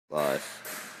Live.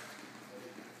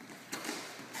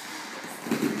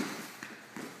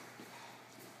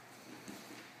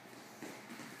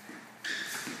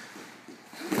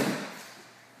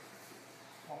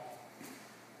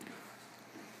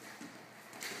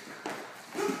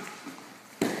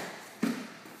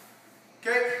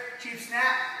 Okay, cheap snap.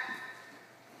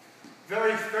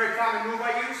 Very common move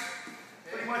I use.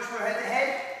 Pretty much for head to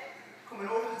head. Coming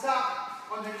over the top,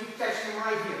 underneath, catching them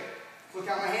right here. Look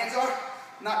how my hands are.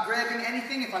 Not grabbing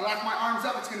anything. If I lock my arms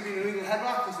up, it's going to be an illegal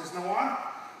headlock because there's no arm.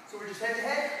 So we're just head to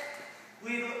head.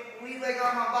 Lead leg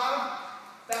arm on bottom.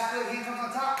 Back leg hand comes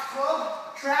on top.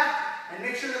 Club, trap, and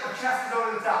make sure that my chest is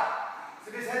over the top. So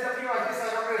this head's up here like this,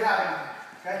 I don't really have anything.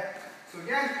 Okay? So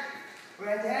again, we're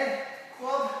head to head,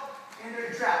 club, and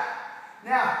then trap.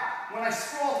 Now, when I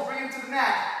sprawl to bring him to the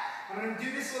mat, I'm going to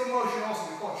do this little motion also.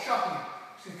 We call it shuffling.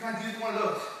 Just going to kind of do one of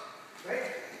those. Right?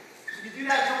 So you do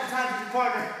that a couple times with your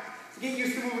partner to get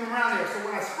used to moving around there. So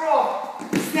when I sprawl,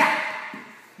 snap.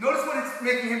 Notice what it's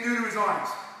making him do to his arms.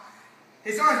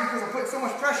 His arms, because I'm putting so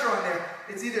much pressure on there,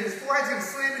 it's either his forehead's going to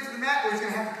slam into the mat or he's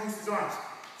going to have to post his arms.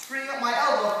 It's freeing up my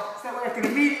elbow so that way I can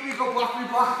immediately go block,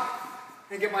 reblock,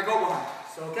 and get my go behind.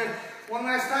 So okay, one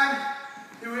last time.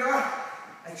 Here we are.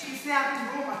 I cheap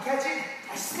snap, boom, I catch it,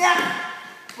 I snap,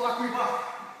 block, reblock,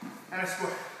 and I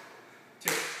square.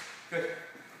 2. Good.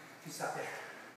 You stop there.